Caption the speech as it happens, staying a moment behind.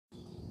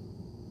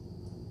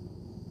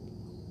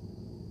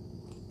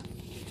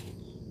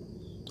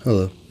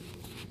Hello,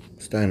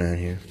 Sty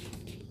here.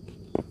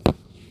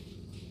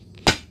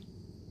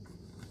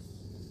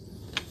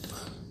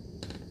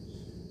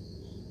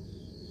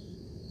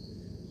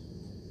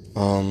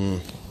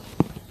 Um,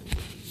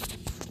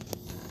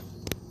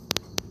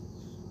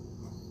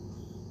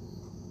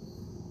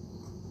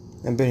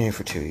 I've been here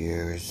for 2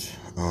 years.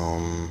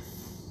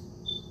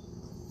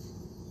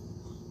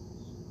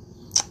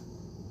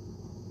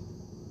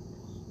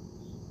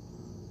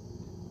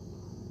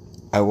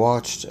 I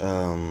watched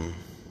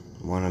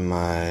one of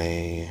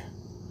my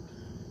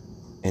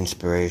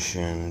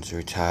inspirations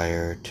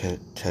retire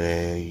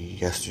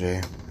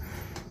yesterday,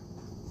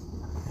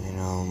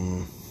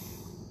 and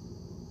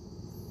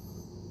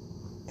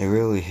it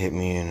really hit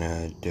me in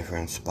a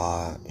different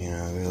spot. It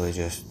really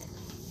just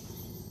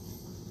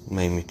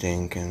made me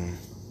think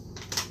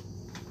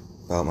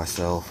about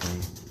myself,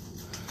 and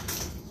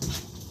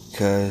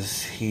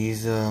because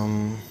he's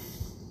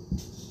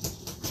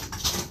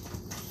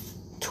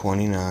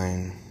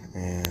 29,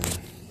 and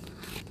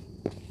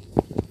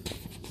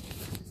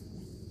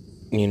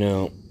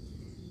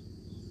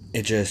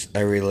I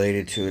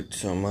related to it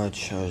so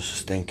much. I was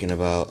just thinking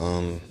about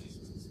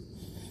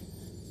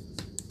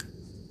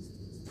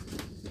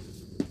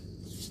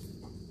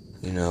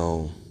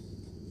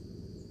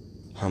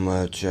how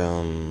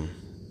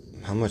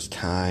much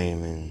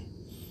time and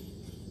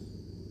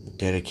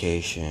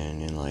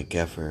dedication and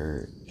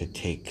effort it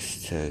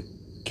takes to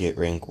get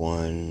rank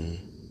 1,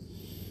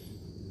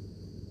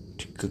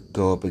 to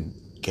go up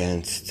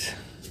against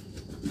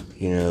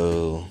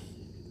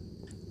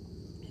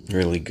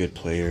really good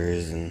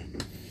players.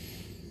 And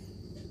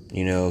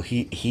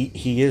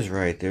he is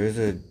right. There's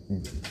a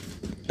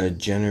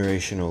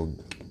generational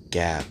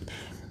gap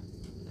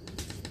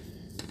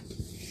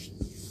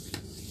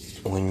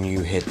when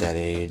you hit that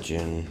age,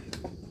 and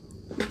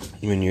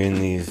when you're in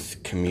these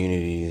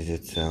communities.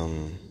 It's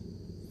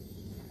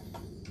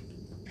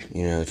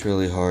it's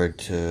really hard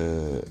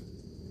to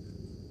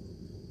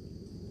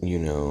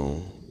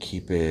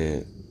keep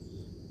it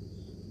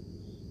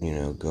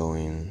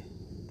going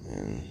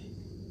and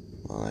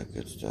all that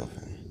good stuff.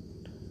 And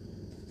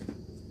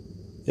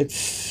it's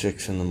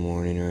 6 in the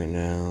morning right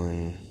now,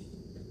 and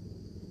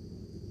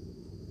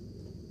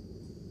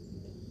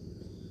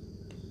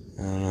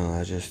I don't know,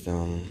 I just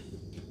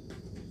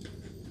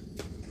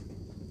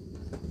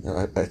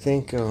I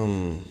think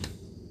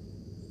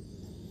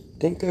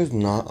there's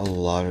not a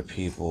lot of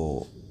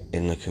people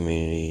in the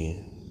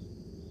community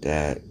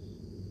that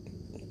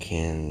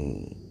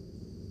can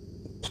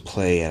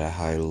play at a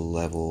high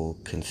level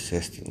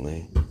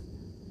consistently.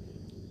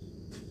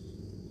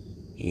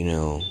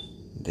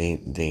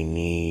 They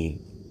need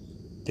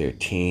their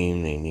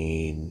team, they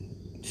need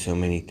so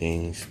many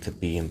things to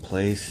be in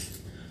place.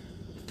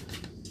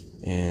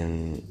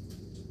 And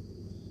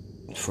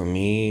for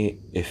me,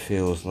 it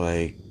feels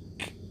like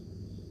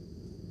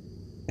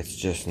it's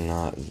just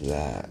not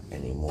that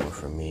anymore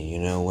for me.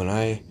 When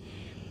I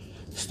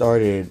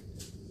started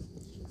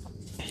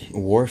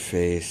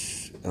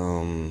Warface,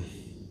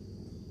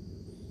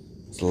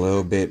 it's a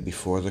little bit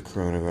before the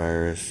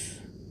coronavirus,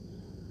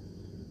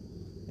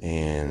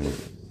 and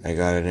I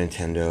got a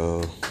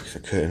Nintendo because I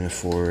couldn't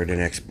afford an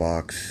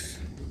Xbox.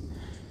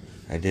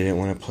 I didn't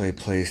want to play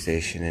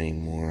PlayStation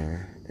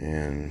anymore,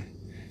 and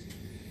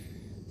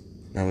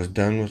I was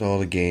done with all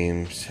the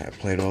games. I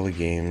played all the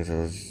games. I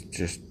was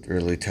just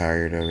really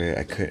tired of it.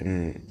 I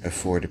couldn't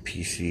afford a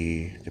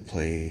PC to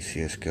play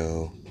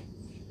CSGO.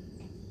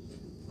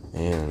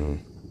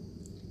 And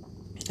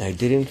I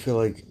didn't feel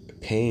like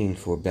paying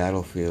for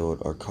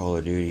Battlefield or Call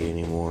of Duty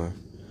anymore.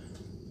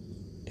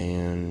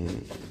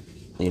 And,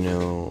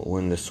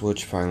 when the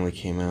Switch finally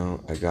came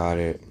out, I got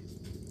it.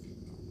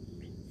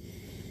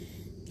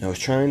 I was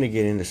trying to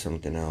get into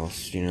something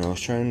else. I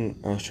was trying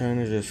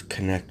to just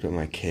connect with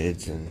my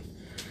kids and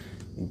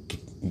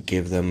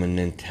give them a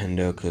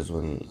Nintendo, because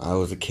when I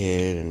was a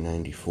kid in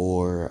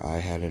 94, I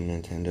had a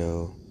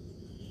Nintendo,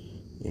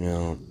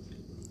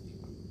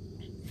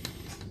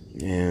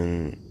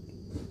 and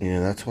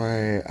that's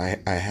why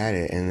I had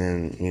it. And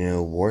then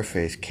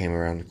Warface came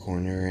around the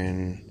corner,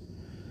 and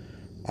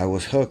I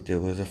was hooked. It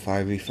was a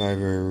 5v5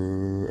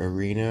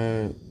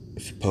 arena,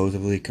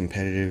 supposedly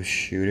competitive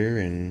shooter,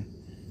 and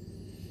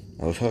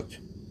I was hooked.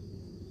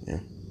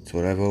 It's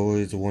what I've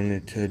always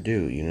wanted to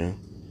do.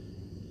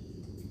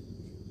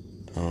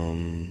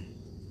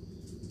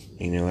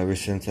 Ever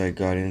since I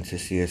got into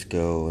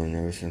CSGO, and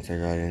ever since I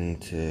got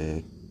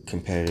into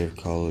competitive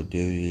Call of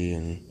Duty,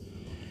 and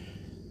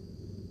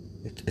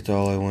it's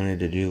all I wanted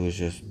to do was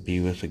just be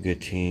with a good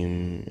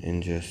team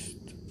and just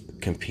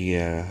compete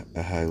at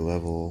a high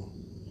level.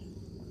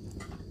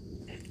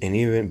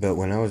 But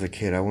when I was a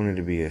kid, I wanted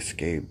to be a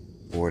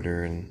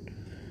skateboarder, and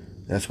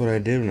that's what I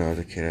did when I was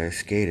a kid. I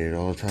skated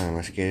all the time.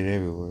 I skated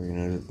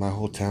everywhere. My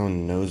whole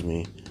town knows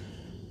me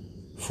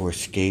for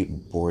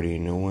skateboarding.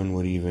 No one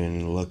would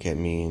even look at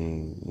me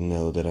and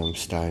know that I'm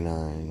Sty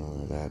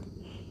or that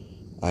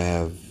I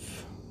have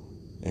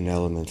an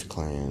Elements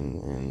clan,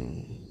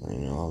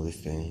 and all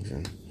these things.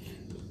 And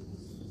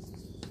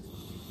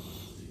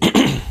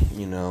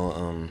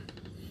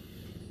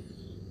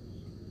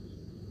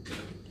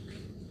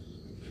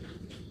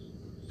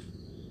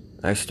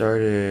I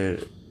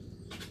started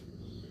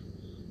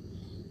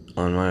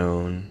on my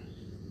own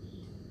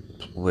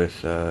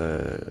with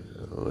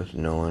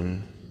no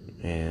one,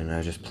 and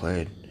I just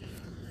played.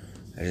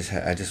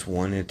 I just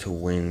wanted to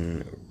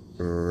win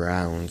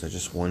rounds. I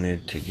just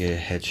wanted to get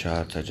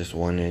headshots. I just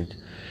wanted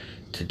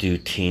to do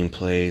team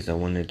plays. I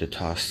wanted to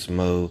toss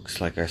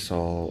smokes like I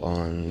saw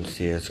on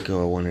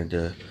CSGO. I wanted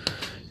to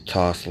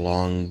toss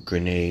long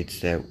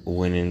grenades that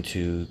went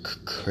into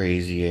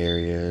crazy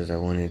areas. I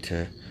wanted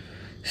to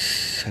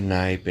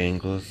snipe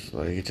angles.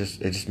 Like it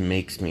just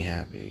makes me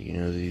happy. You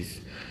know,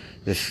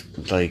 this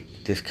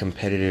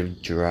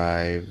competitive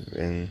drive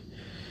and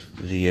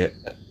the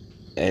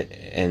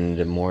and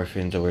the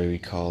morphins, or whatever we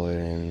call it,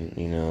 and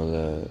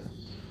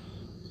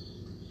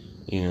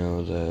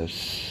the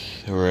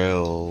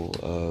thrill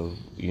of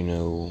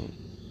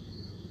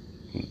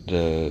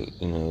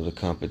the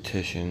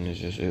competition is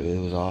just it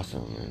was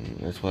awesome, and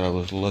that's what I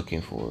was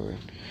looking for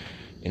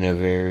in a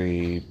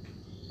very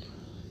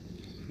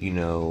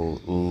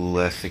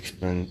less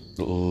expensive,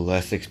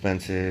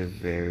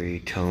 very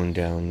toned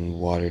down,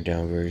 watered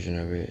down version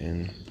of it.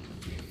 And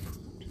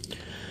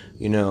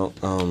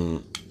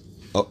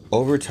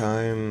over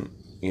time,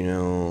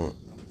 the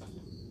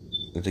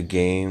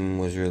game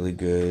was really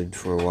good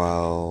for a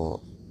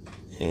while,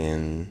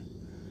 and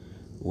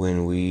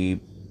when we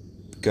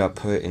got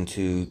put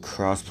into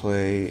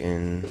crossplay,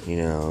 and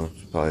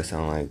probably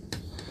sound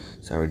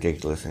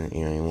ridiculous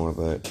anymore,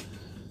 but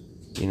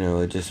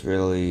it just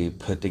really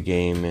put the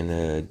game in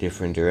a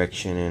different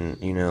direction. And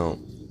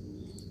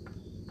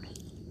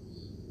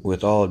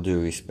with all due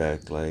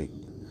respect,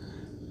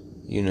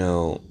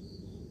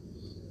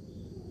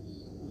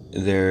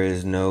 there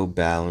is no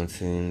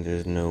balancing,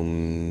 there's no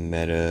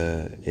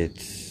meta.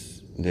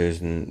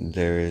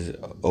 There is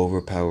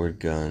overpowered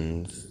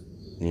guns,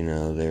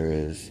 there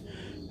is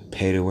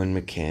pay to win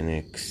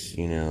mechanics,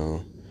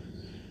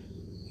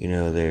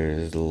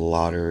 there's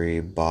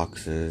lottery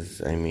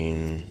boxes. I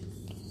mean,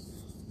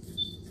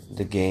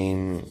 the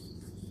game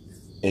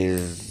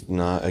is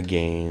not a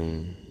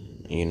game,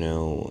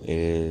 it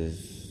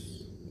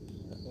is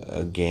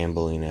a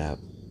gambling app.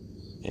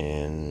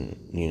 And,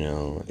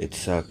 it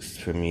sucks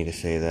for me to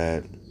say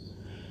that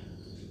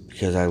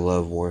because I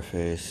love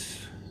Warface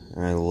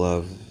and I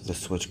love the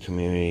Switch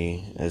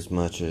community as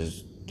much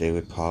as they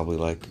would probably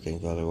like to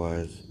think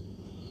otherwise.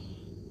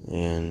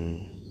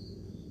 And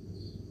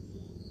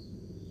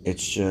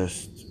it's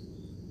just,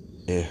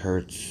 it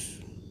hurts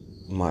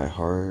my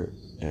heart,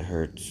 it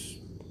hurts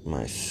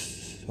my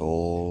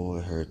soul,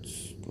 it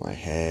hurts my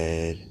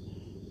head.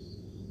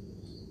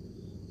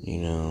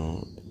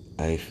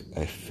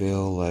 I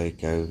feel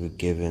like I've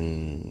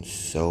given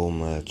so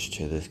much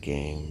to this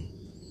game,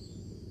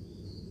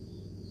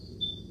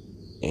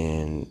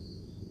 and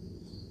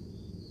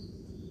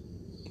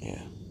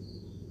yeah,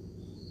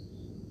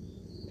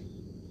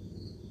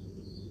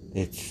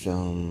 it's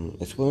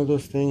one of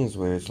those things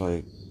where it's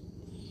like,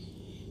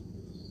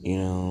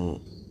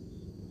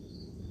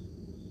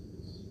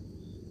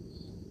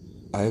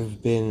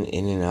 I've been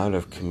in and out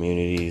of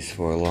communities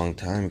for a long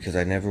time because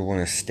I never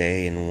want to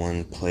stay in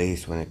one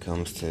place when it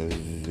comes to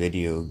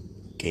video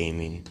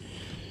gaming,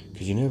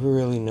 because you never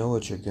really know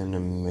what you're gonna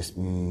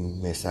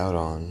miss out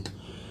on.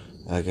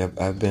 Like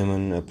I've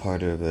been a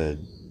part of a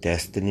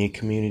Destiny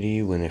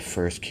community when it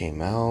first came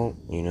out.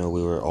 We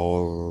were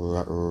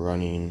all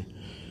running,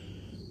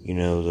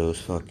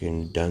 those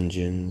fucking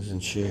dungeons and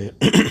shit,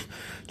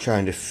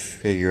 trying to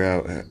figure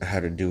out how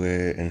to do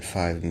it in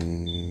 5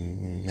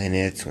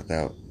 minutes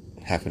without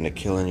having to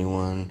kill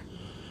anyone.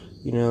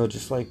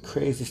 Just like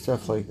crazy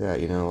stuff like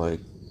that. Like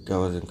I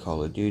was in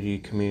Call of Duty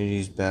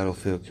communities,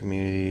 Battlefield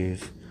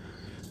communities.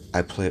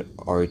 I played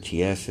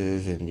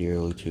RTSs in the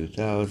early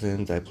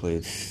 2000s. I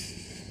played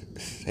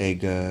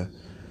Sega.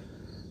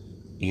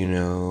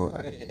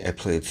 I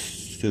played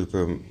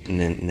Super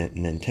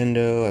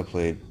Nintendo. I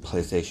played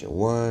PlayStation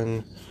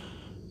 1.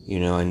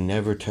 I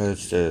never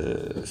touched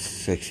a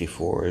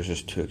 64. It's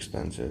just too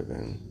expensive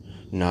and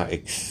not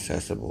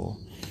accessible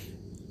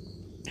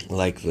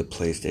like the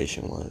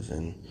PlayStation was.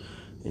 And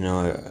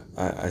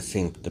I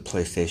think the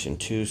PlayStation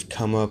 2's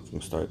come up from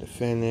start to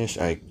finish.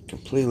 I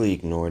completely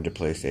ignored the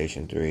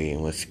PlayStation 3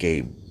 and was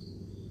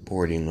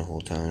skateboarding the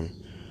whole time.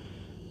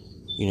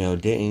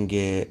 Didn't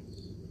get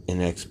an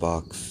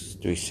Xbox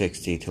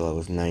 360 till I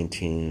was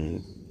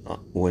 19,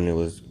 when it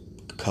was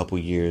a couple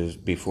years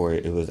before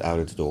it was out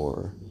its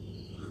door.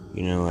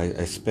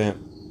 I spent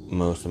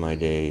most of my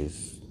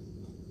days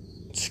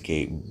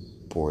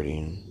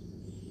skateboarding.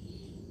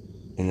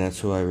 And that's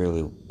who I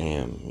really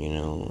am,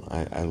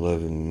 I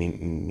love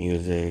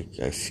music,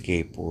 I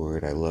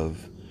skateboard, I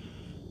love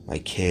my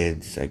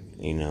kids, I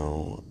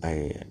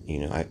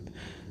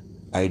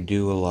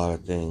do a lot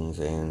of things,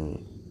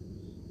 and,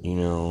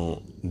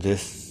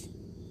 this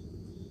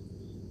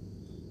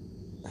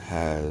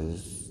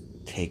has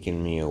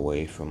taken me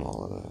away from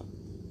all of that.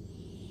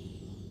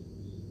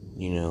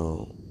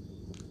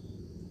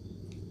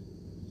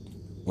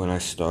 When I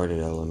started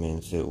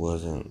Elements, it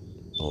wasn't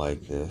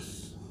like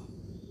this.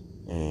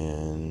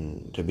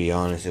 And to be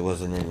honest, it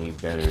wasn't any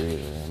better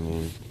either. I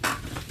mean,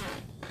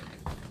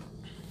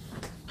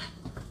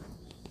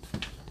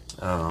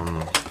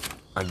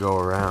 I go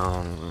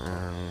around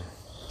and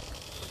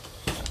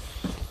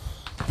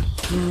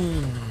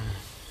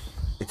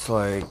it's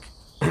like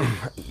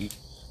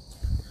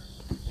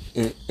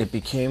it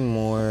became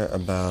more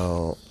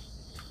about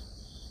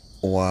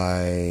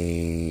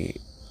why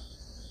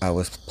I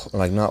was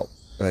like not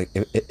like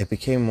it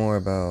became more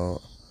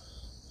about,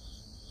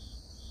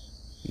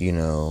 you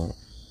know,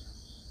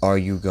 are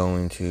you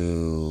going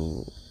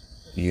to,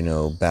 you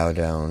know, bow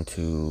down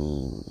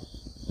to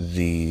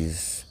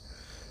these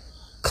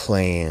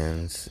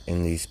clans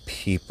and these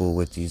people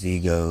with these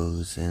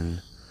egos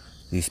and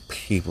these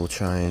people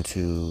trying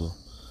to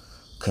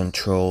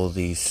control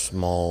these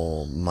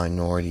small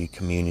minority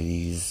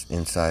communities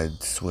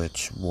inside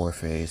Switch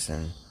Warface.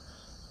 And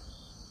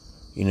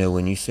you know,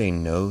 when you say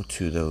no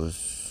to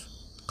those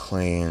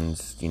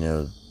clans, you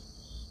know,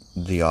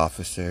 the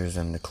officers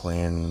and the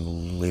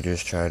clan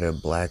leaders try to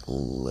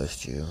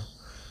blacklist you.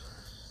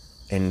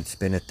 And it's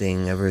been a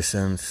thing ever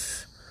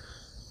since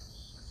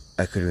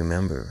I could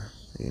remember,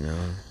 you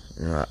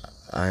know.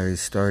 I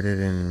started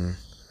in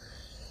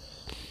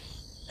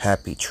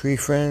Happy Tree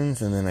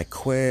Friends, and then I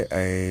quit.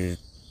 I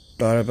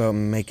thought about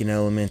making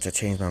elements. I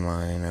changed my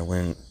mind. I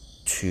went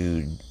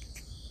to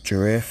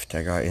Drift.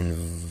 I got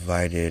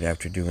invited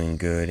after doing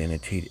good in a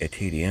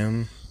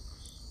TDM.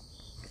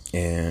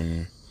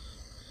 And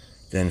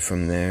then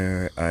from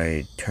there,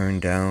 I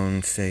turned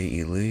down, say,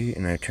 Elite,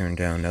 and I turned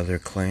down other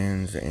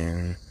clans,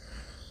 and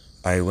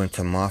I went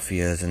to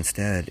Mafias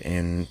instead.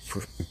 And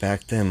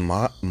back then,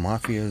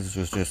 Mafias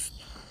was just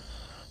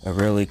a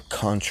really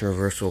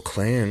controversial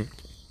clan.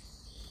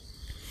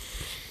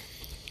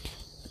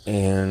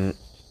 And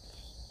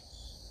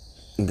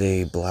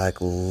they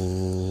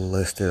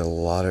blacklisted a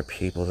lot of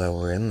people that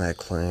were in that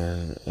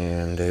clan,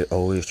 and they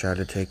always tried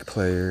to take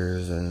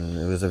players, and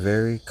it was a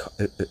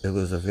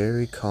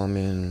very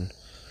common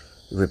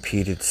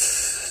repeated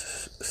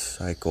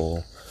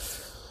cycle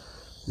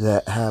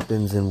that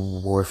happens in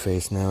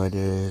Warface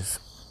nowadays.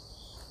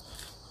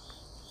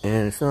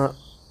 And it's not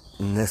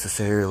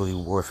necessarily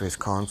Warface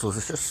consoles,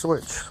 it's just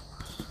Switch.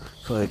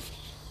 It's like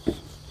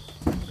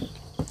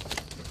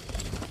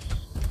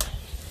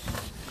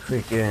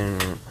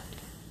freaking,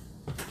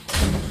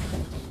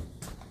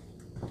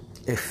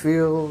 it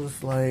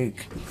feels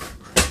like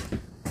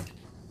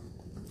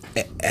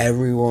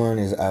everyone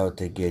is out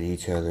to get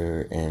each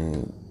other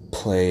and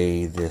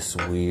play this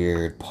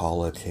weird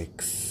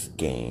politics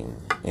game.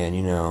 And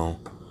you know,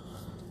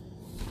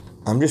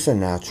 I'm just a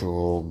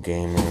natural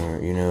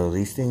gamer. You know,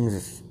 these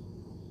things,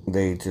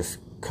 they just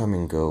come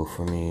and go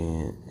for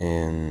me.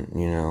 And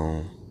you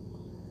know,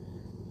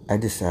 I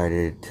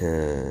decided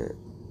to,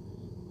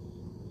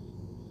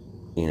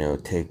 you know,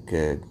 take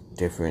a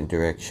different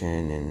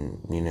direction and,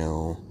 you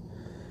know,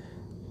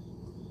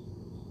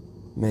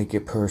 make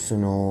it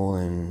personal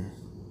and,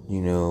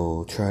 you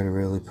know, try to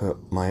really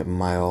put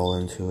my all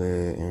into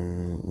it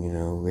and, you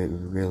know,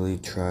 really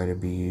try to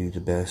be the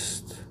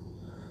best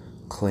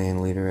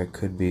clan leader I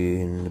could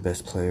be and the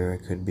best player I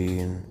could be.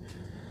 And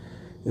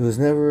it was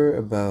never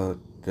about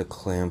the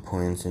clan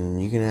points,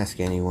 and you can ask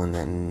anyone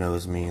that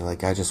knows me,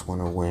 like, I just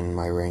want to win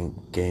my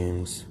ranked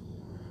games.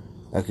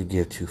 I could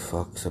give two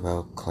fucks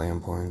about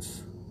clan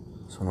points.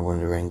 I just want to win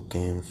the ranked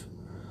games.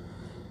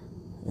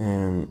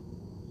 And,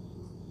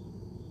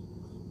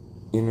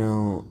 you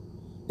know,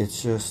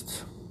 it's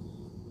just,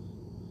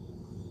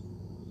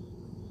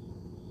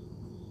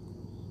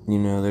 you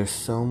know, there's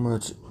so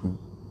much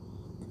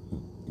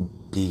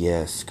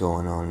BS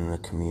going on in the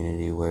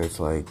community where it's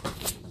like,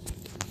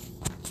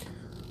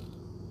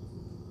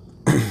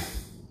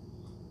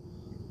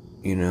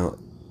 you know,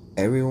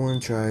 everyone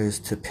tries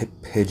to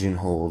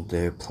pigeonhole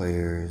their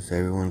players.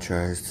 Everyone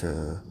tries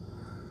to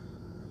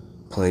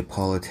play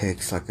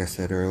politics, like I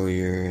said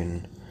earlier.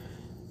 And,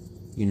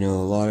 you know,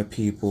 a lot of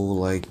people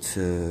like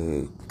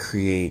to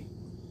create,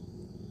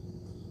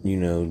 you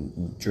know,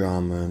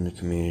 drama in the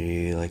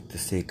community, like to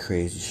say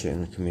crazy shit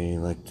in the community,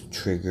 like to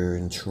trigger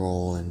and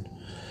troll. And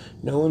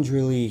no one's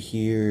really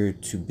here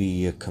to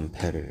be a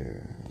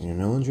competitor. You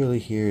know, no one's really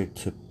here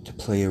to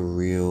play a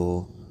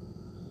real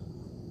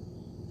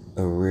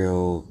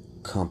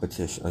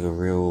competition, like a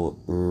real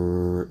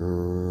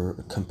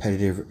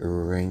competitive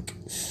rank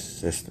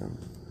system.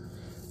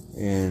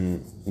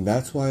 And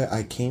that's why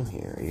I came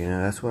here, you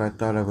know, that's what I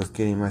thought I was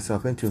getting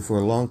myself into. For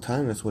a long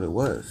time, that's what it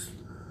was.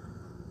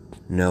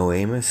 No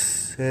aim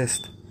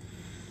assist,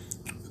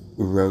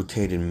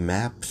 rotated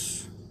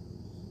maps,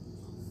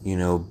 you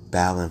know,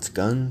 balanced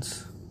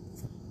guns,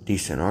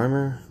 decent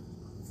armor,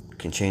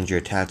 can change your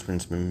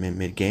attachments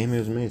mid-game. It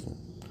was amazing.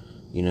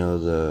 You know,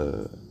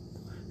 the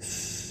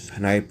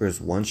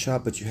snipers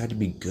one-shot, but you had to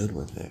be good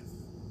with it.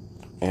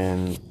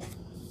 And,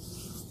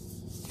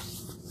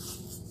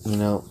 you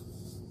know,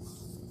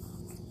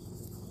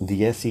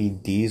 the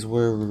SEDs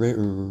were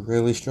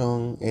really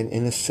strong, and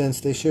in a sense,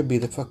 they should be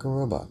the fucking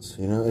robots.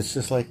 You know, it's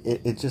just like,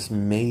 it just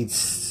made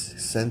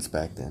sense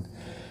back then.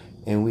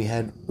 And we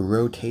had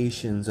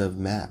rotations of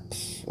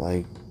maps.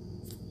 Like,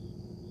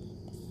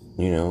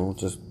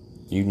 just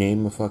you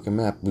name a fucking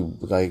map.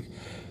 Like,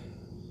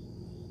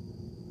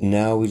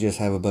 now we just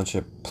have a bunch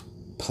of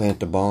plant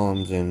the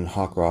bombs and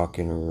Hawk Rock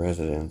and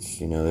Residence.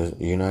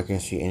 You're not going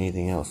to see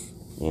anything else.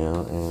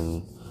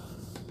 And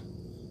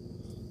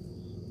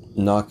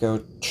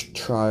Knockout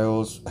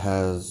Trials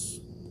has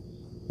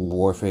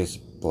Warface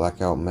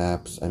Blackout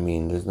maps. I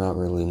mean, there's not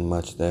really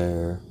much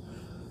there.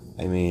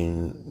 I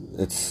mean,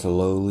 it's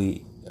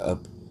slowly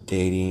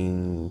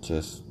updating,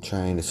 just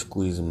trying to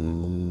squeeze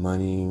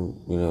money.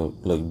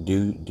 Like,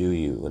 do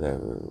you,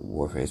 whatever,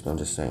 Warface, but I'm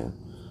just saying.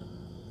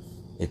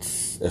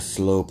 It's a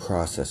slow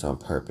process on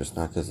purpose,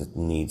 not because it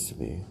needs to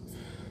be.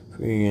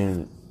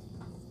 Freaking...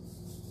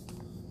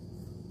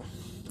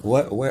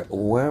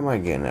 Where am I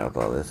getting at with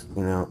all this?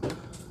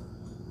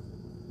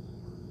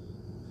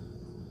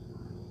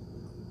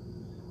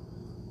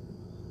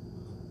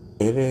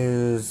 It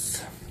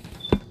is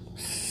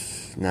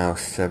now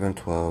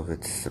 7:12.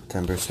 It's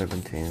September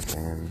 17th,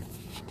 and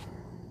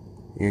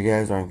you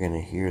guys aren't going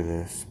to hear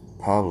this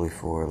probably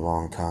for a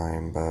long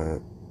time,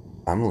 but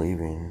I'm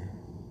leaving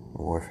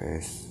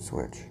Warface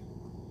Switch.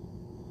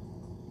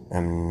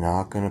 I'm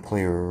not going to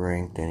play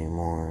ranked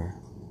anymore,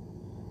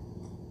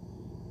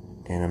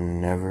 and I'm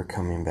never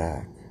coming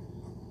back.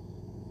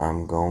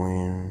 I'm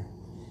going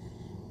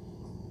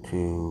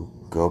to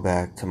go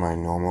back to my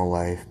normal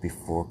life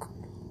before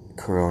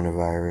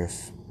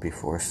coronavirus,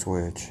 before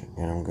Switch,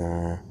 and I'm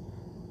gonna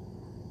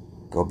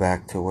go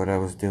back to what I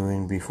was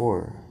doing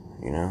before,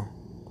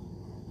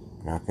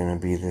 Not gonna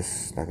be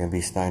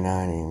Sty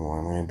 9 anymore.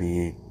 I'm gonna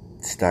be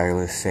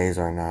stylish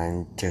Cesar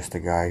 9, just a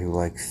guy who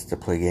likes to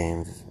play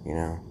games,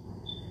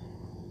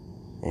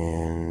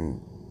 And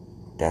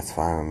that's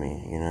fine with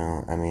me,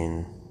 I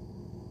mean,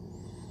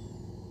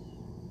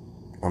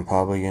 I'm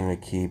probably gonna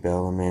keep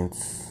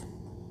Elements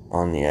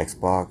on the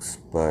Xbox,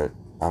 but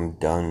I'm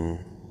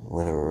done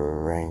with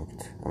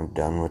ranked. I'm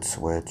done with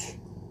Switch.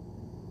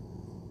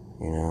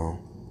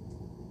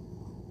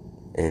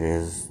 It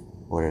is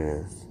what it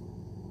is.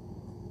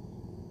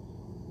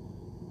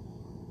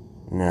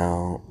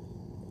 Now,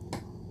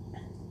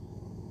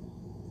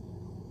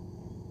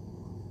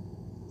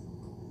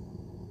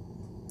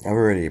 I've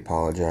already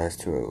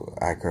apologized to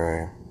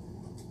iCry,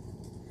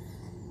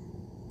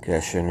 because I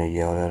shouldn't have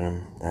yelled at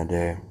him that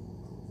day.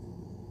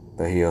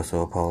 But he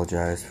also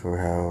apologized for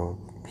how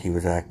he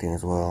was acting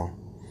as well.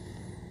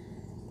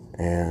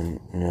 And,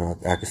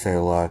 I could say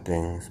a lot of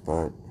things,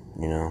 but, at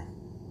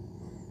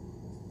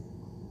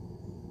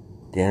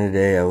the end of the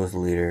day, I was the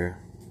leader,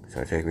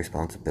 so I take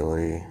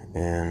responsibility,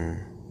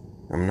 and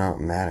I'm not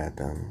mad at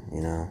them,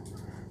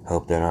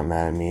 Hope they're not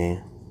mad at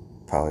me.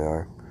 Probably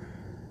are.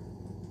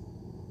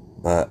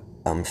 But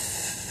I'm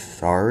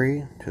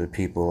sorry to the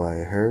people I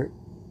hurt,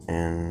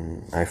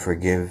 and I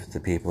forgive the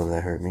people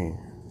that hurt me,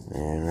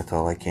 and that's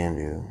all I can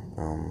do.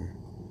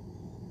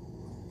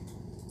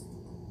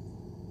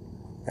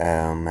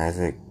 As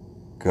it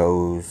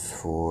goes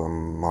for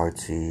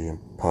Marcy, I'm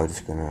probably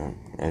just gonna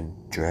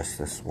address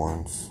this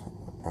once.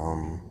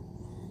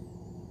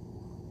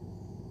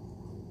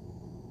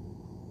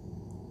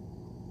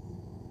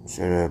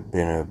 Should have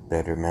been a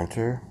better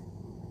mentor,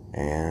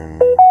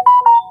 and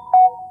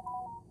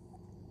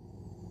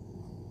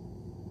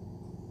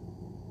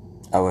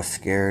I was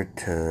scared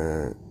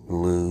to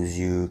lose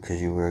you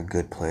because you were a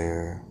good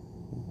player.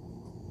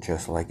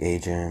 Just like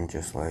Agent,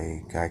 just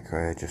like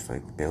Guy, just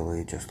like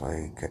Billy, just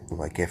like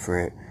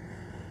Ifrit,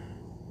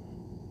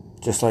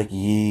 just like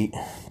Yeet,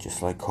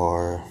 just like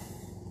Car,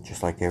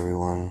 just like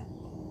everyone.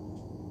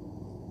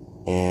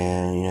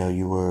 And,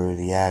 you were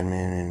the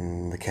admin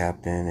and the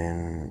captain,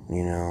 and,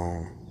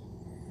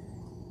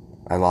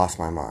 I lost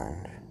my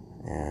mind.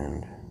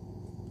 And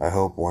I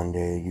hope one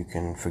day you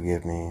can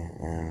forgive me,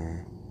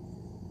 and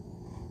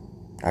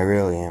I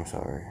really am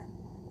sorry.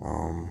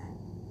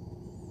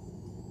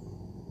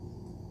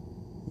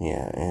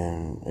 Yeah,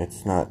 and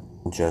it's not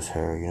just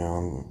her,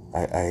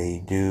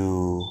 I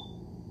do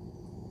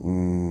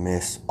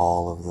miss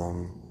all of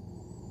them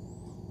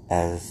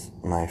as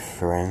my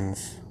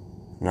friends,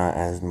 not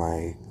as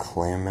my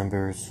clan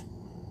members.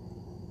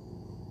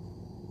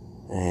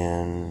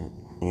 And,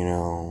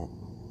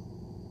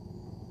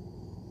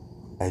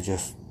 I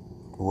just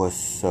was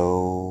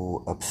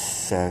so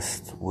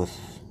obsessed with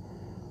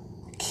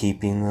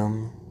keeping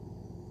them,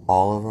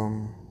 all of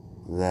them,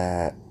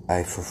 that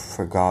I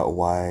forgot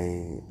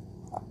why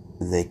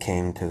they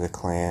came to the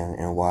clan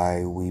and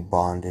why we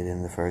bonded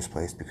in the first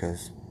place,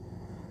 because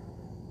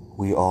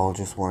we all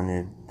just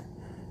wanted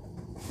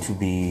to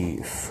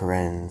be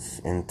friends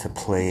and to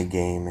play a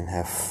game and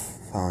have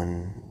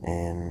fun,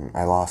 and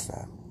I lost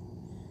that.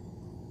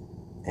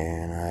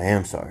 And I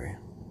am sorry,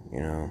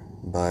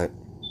 but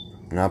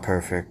I'm not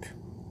perfect.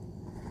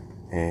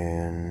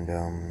 And,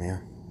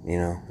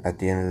 at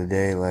the end of the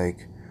day,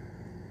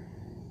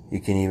 you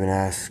can even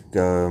ask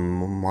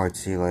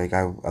Marcy,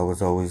 I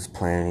was always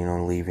planning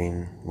on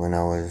leaving when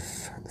I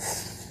was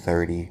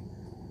 30,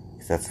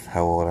 because that's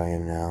how old I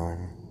am now,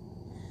 and,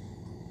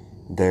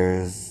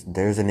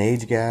 there's an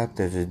age gap,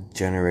 there's a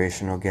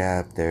generational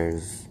gap,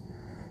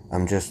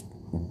 I'm just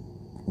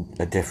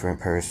a different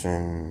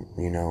person,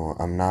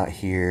 I'm not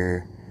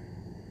here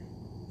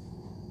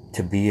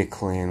to be a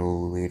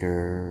clan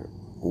leader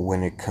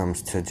when it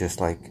comes to just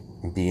like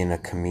being a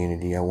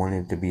community. I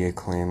wanted to be a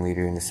clan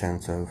leader in the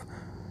sense of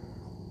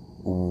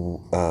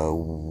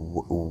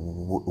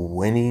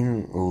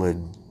winning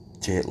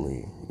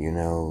legitly,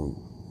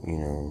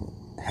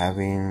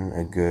 having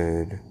a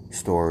good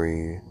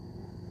story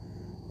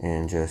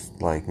and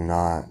just like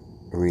not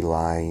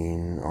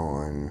relying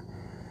on,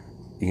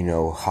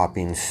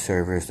 hopping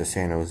servers to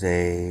San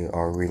Jose,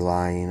 or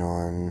relying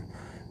on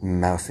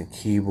mouse and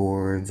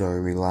keyboards,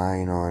 or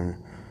relying on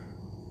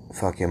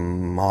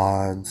fucking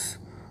mods,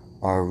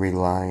 or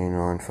relying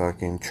on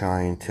fucking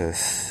trying to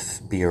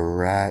be a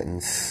rat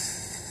and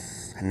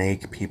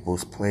snake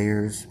people's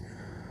players.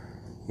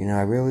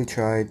 I really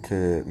tried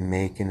to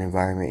make an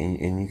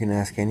environment, and you can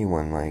ask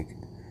anyone, like,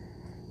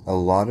 a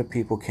lot of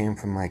people came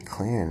from my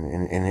clan,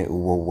 and it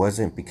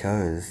wasn't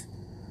because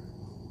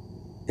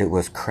it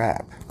was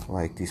crap.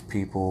 Like, these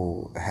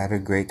people had a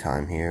great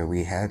time here.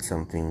 We had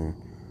something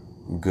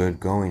good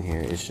going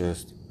here. It's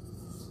just,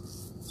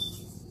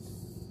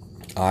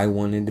 I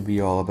wanted to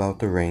be all about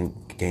the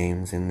ranked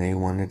games, and they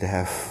wanted to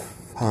have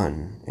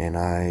fun, and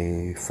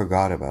I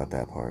forgot about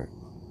that part.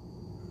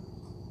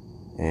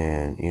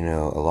 And,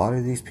 a lot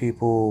of these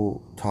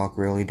people talk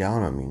really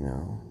down on me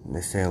now.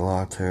 They say a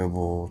lot of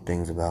terrible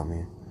things about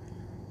me.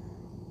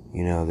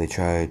 They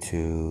try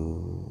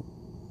to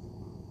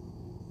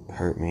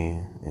hurt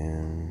me,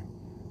 and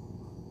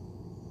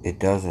it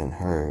doesn't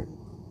hurt.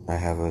 I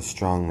have a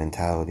strong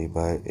mentality,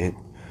 but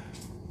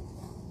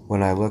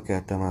when I look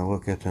at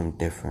them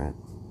different.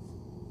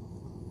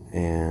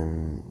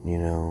 And,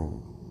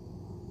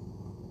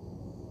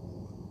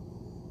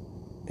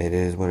 it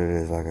is what it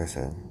is, like I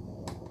said.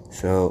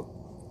 So,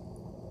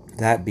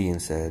 that being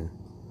said,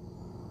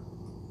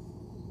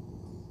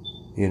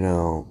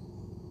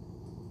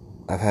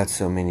 I've had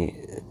so many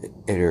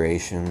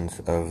iterations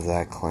of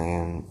my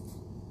clan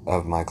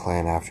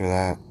after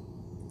that,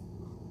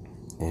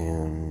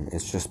 and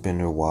it's just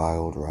been a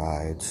wild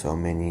ride. So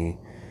many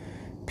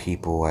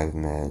people I've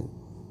met,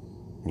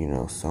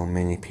 it's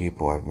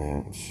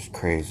just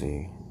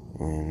crazy,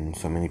 and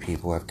so many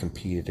people I've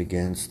competed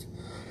against,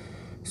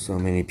 so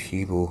many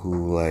people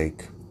who,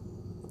 like,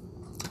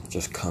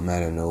 just come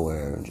out of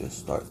nowhere and just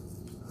start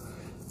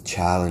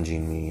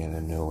challenging me out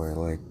of nowhere.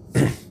 Like,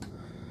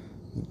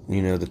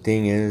 the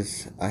thing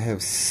is, I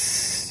have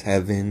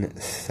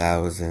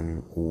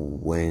 7,000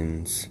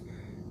 wins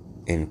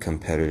in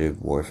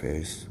competitive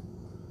warfare.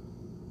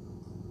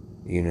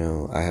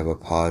 I have a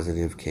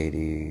positive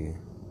KD.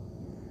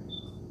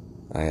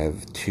 I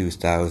have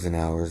 2,000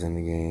 hours in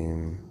the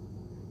game.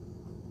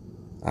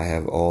 I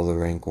have all the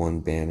rank 1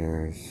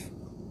 banners.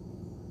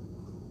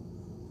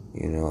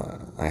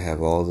 I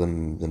have all the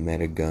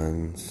meta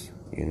guns.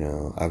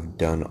 I've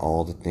done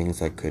all the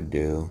things I could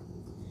do.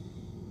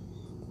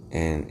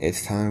 And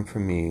it's time for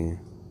me,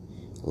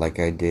 like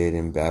I did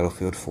in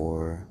Battlefield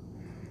 4,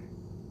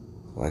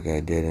 like I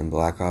did in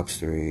Black Ops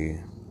 3,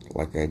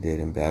 like I did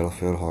in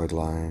Battlefield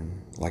Hardline,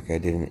 like I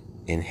did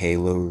in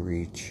Halo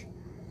Reach.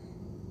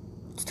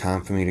 It's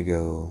time for me to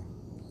go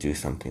do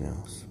something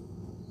else.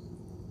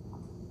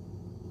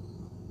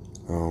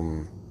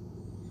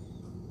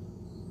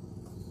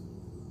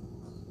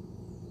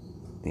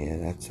 Yeah,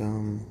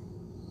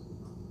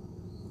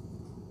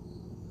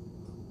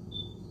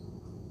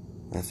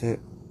 that's it.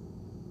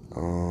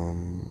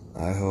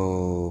 I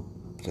hope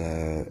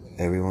that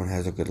everyone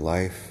has a good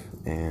life,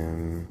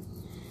 and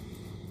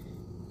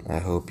I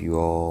hope you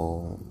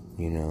all,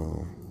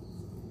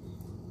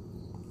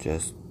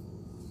 just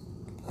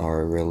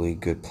are really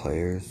good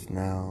players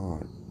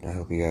now. I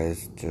hope you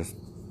guys just,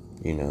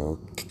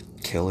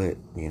 kill it,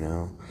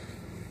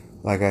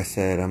 Like I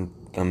said,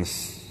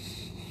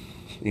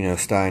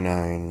 Sty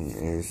 9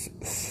 is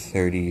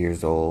 30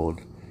 years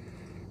old,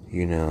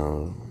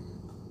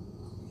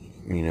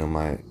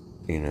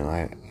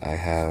 I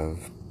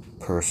have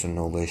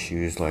personal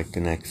issues like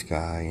the next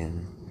guy,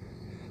 and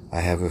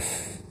I have a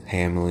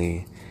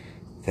family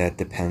that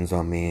depends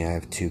on me. I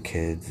have 2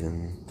 kids,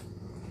 and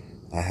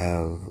I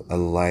have a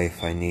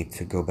life I need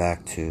to go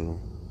back to,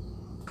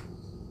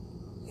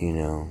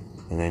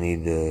 and I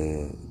need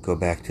to go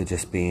back to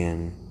just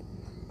being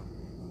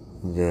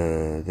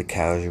the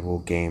casual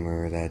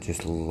gamer that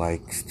just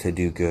likes to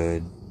do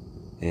good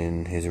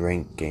in his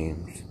ranked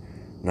games,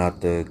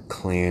 not the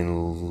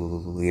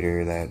clan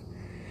leader that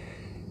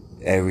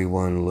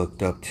everyone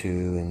looked up to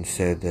and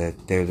said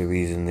that they're the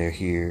reason they're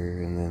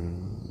here, and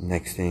then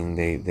next thing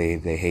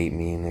they hate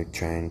me and they're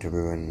trying to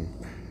ruin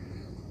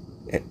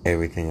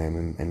everything I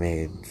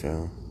made.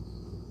 So,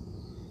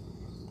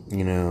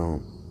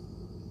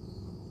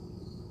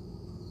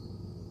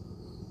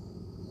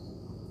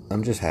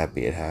 I'm just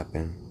happy it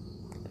happened.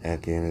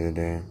 At the end of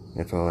the day,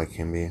 that's all I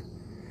can be.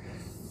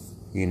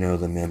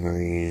 The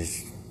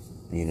memories,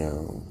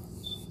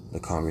 the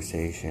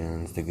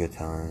conversations, the good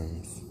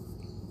times,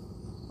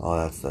 All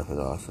that stuff is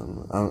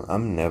awesome.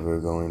 I'm never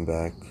going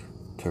back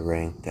to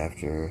ranked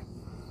after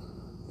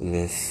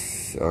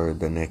this or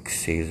the next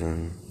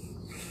season.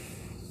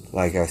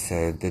 Like I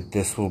said, that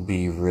this will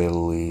be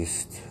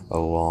released a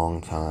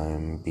long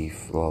time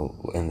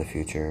in the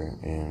future,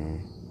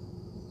 and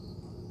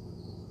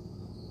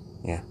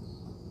yeah.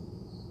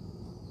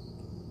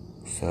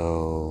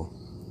 So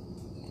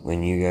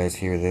when you guys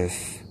hear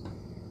this,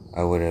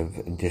 I would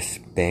have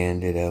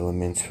disbanded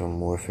elements from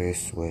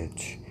Warface,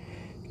 which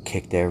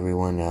kicked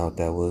everyone out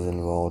that was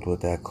involved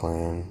with that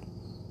clan,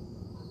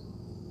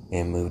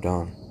 and moved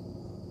on.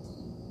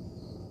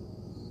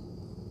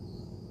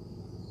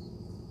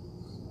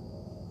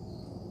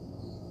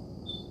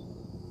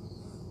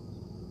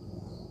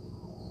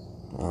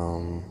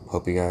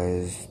 Hope you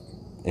guys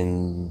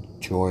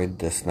enjoyed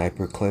the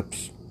sniper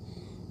clips.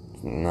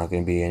 Not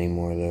going to be any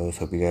more of those.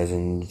 Hope you guys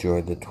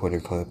enjoyed the Twitter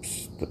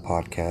clips, the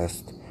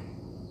podcast.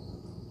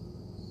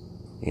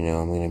 You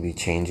know, I'm going to be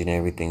changing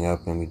everything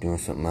up and be doing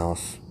something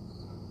else.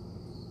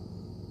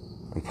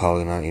 I'm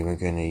probably not even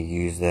going to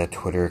use that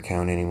Twitter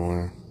account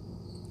anymore.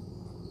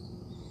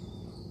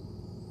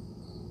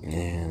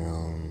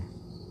 And,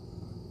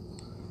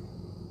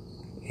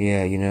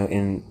 yeah,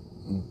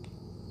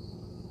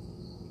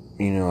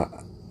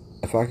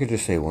 if I could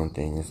just say one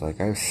thing, it's like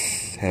I have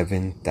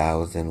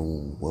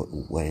 7,000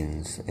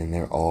 wins, and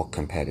they're all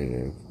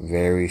competitive.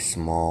 Very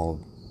small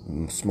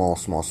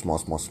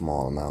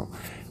amount.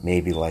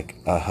 Maybe like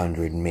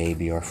 100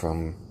 maybe are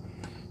from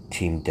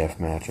team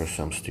deathmatch or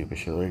some stupid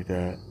shit like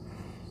that.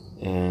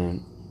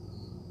 And,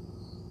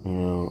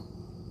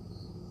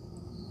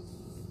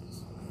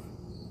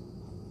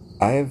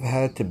 I've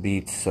had to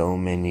beat so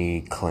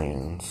many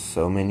clans,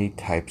 so many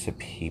types of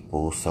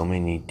people, so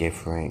many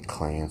different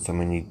clans, so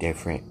many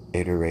different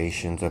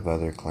iterations of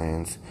other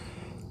clans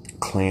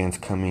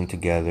coming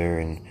together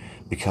and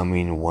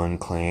becoming one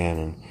clan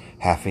and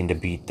having to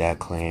beat that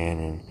clan,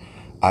 and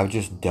I've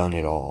just done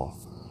it all.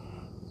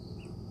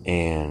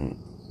 And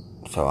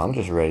so I'm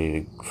just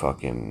ready to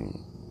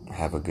fucking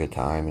have a good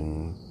time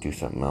and do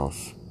something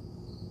else,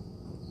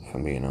 if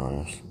I'm being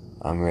honest.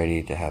 I'm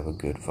ready to have a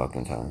good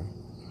fucking time.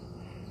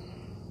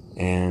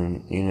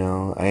 And,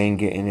 I ain't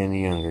getting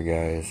any younger,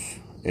 guys.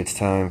 It's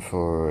time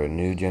for a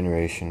new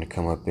generation to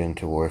come up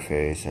into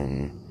Warface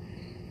and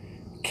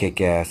kick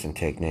ass and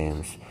take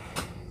names.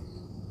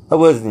 I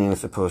wasn't even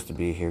supposed to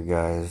be here,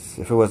 guys.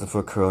 If it wasn't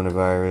for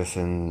coronavirus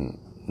and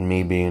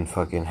me being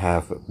fucking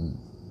half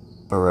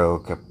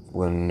broke, I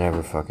would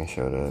never fucking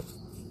showed up.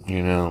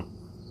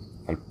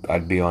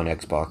 I'd be on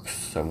Xbox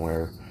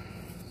somewhere,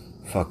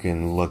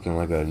 fucking looking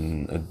like a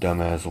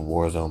dumbass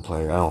Warzone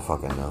player. I don't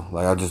fucking know.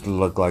 Like, I just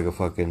look like a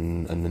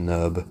fucking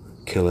nub,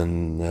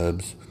 killing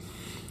nubs.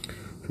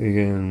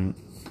 Freaking,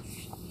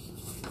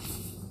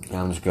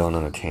 I'm just going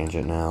on a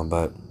tangent now,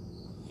 but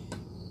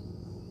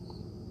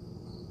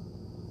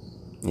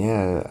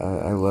yeah,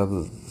 I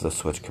love the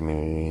Switch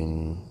community,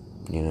 and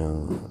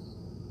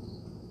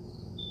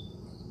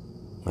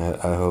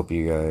I hope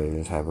you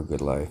guys have a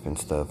good life and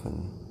stuff,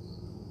 and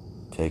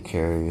take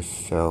care of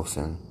yourselves,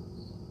 and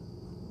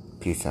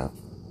peace out.